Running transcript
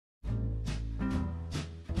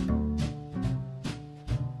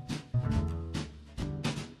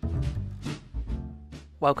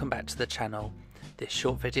Welcome back to the channel. This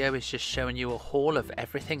short video is just showing you a haul of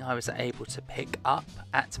everything I was able to pick up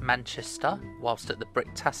at Manchester whilst at the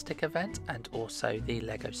Bricktastic event and also the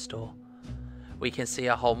Lego store. We can see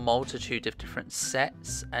a whole multitude of different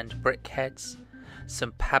sets and brick heads,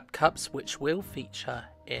 some pab cups which will feature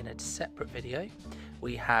in a separate video.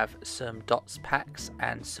 We have some dots packs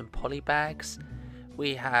and some poly bags.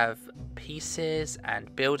 We have pieces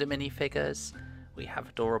and builder minifigures. We have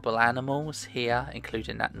adorable animals here,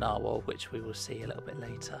 including that narwhal, which we will see a little bit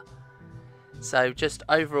later. So just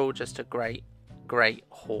overall, just a great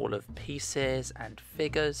haul of pieces and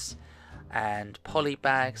figures and poly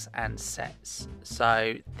bags and sets.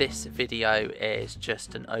 So this video is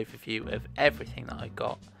just an overview of everything that I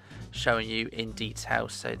got, showing you in detail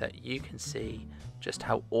so that you can see just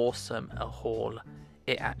how awesome a haul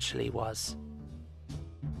it actually was.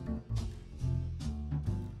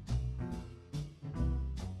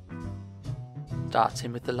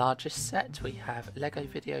 Starting with the largest set, we have Lego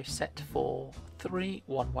Video Set for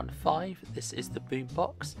 3115. This is the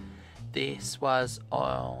boombox. This was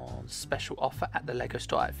on special offer at the Lego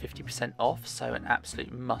store at 50% off, so an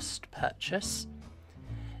absolute must purchase.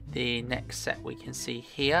 The next set we can see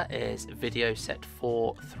here is Video Set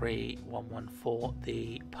 43114,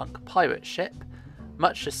 the Punk Pirate Ship.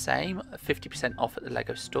 Much the same, 50% off at the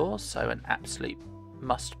Lego store, so an absolute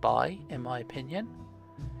must buy in my opinion.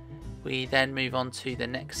 We then move on to the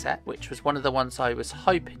next set, which was one of the ones I was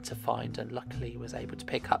hoping to find and luckily was able to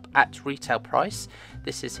pick up at retail price.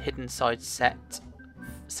 This is Hidden Side Set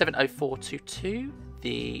 70422,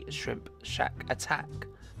 the Shrimp Shack Attack.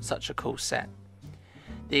 Such a cool set.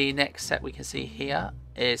 The next set we can see here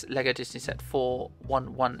is Lego Disney Set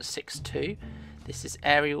 41162. This is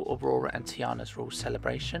Ariel, Aurora and Tiana's Rule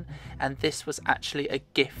Celebration, and this was actually a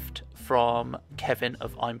gift from Kevin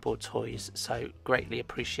of imboredtoys, so greatly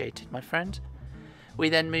appreciated, my friend. We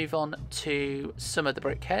then move on to some of the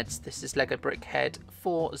brickheads. This is Lego Brickhead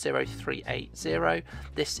 40380.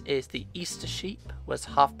 This is the Easter sheep, was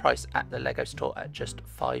half price at the Lego store at just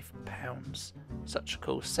 £5. Such a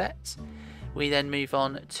cool set. We then move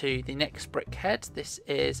on to the next brickhead. This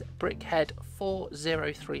is Brickhead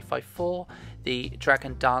 40354, the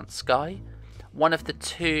Dragon Dance Guy. One of the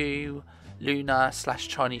two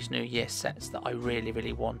Lunar/Chinese New Year sets that I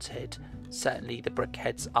really wanted. Certainly the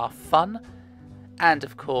brickheads are fun. And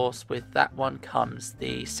of course with that one comes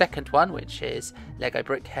the second one, which is Lego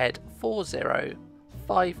Brickhead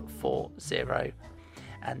 40540.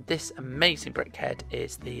 And this amazing brickhead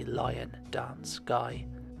is the Lion Dance Guy.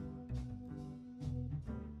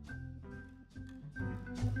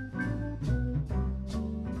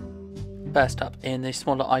 First up in the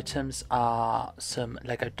smaller items are some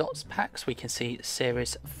Lego Dots packs. We can see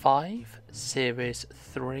Series 5, Series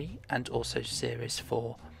 3 and also Series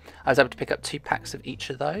 4. I was able to pick up 2 packs of each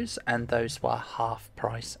of those, and those were half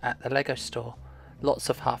price at the Lego store. Lots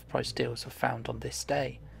of half price deals were found on this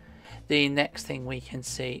day. The next thing we can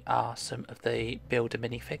see are some of the builder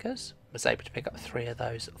minifigures. I was able to pick up 3 of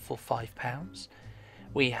those for £5.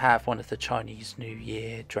 We have one of the Chinese New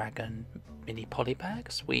Year Dragon mini poly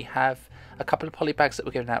bags. We have a couple of poly bags that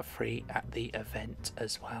were given out free at the event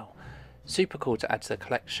as well. Super cool to add to the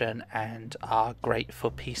collection and are great for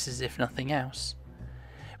pieces if nothing else.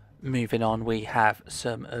 Moving on, we have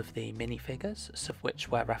some of the minifigures, some of which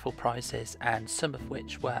were raffle prizes and some of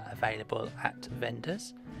which were available at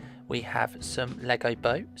vendors. We have some Lego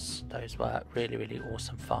boats. Those were really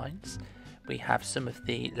awesome finds. We have some of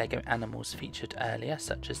the Lego animals featured earlier,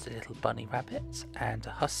 such as the little bunny rabbit and a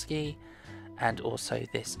husky, and also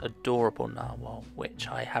this adorable narwhal, which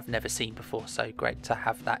I have never seen before, so great to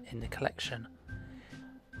have that in the collection.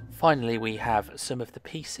 Finally, we have some of the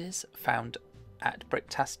pieces found at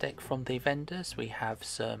Bricktastic from the vendors. We have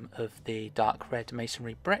some of the dark red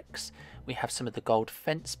masonry bricks, we have some of the gold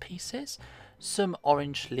fence pieces, some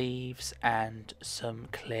orange leaves and some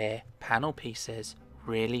clear panel pieces.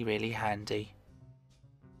 Really handy.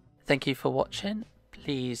 Thank you for watching.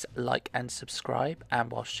 Please like and subscribe,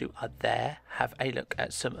 and whilst you are there, have a look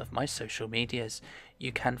at some of my social medias.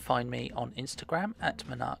 You can find me on Instagram at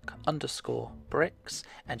Mnrk_bricks,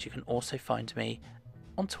 and you can also find me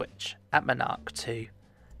on Twitch at Mnrk2.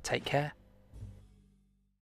 Take care.